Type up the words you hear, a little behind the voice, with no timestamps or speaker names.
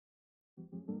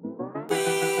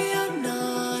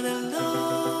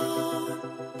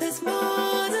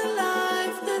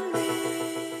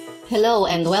Hello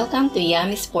and welcome to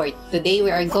YummySport. Today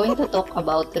we are going to talk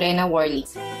about Raena Worley.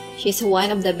 She's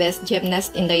one of the best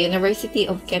gymnasts in the University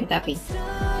of Kentucky.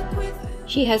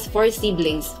 She has 4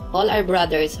 siblings, all are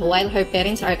brothers, while her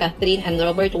parents are Katelyn and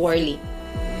Robert Worley.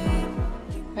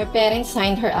 Her parents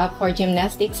signed her up for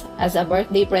gymnastics as a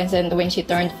birthday present when she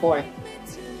turned 4.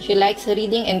 She likes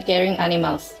reading and caring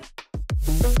animals.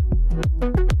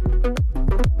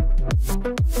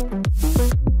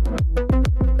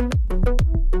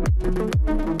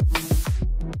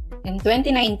 In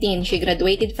 2019, she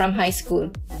graduated from high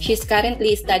school. She's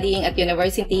currently studying at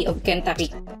University of Kentucky.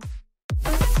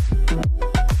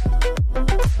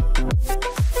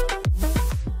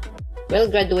 Will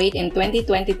graduate in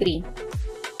 2023.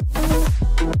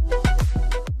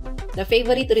 The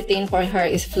favorite routine for her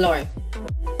is floor.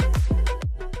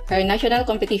 Her national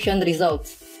competition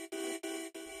results: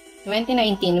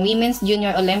 2019 Women's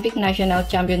Junior Olympic National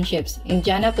Championships,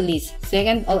 Indianapolis,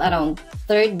 2nd all-around,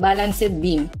 3rd balanced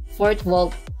beam, 4th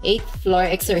vault, 8th floor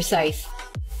exercise.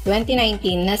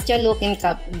 2019 Nastia Looking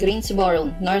Cup,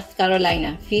 Greensboro, North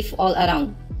Carolina, 5th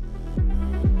all-around.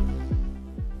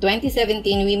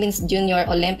 2017 Women's Junior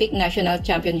Olympic National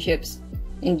Championships,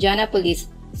 Indianapolis,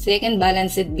 2nd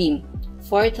balanced beam,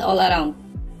 4th all-around,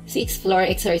 6th floor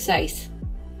exercise.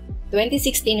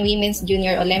 2016 Women's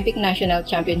Junior Olympic National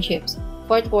Championships,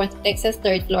 Fort Worth, Texas,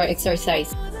 3rd floor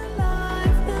exercise.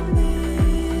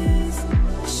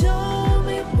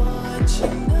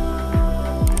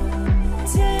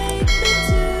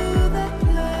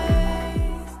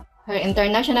 Her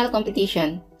international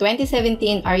competition: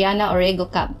 2017 Ariana Orego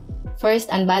Cup,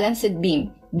 1st unbalanced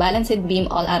beam, balanced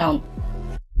beam all around.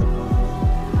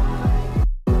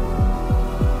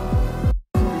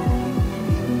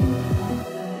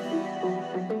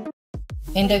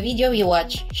 In the video we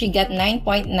watch, she got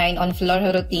 9.9 on floor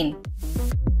routine.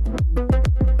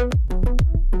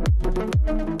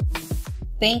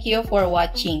 Thank you for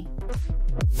watching.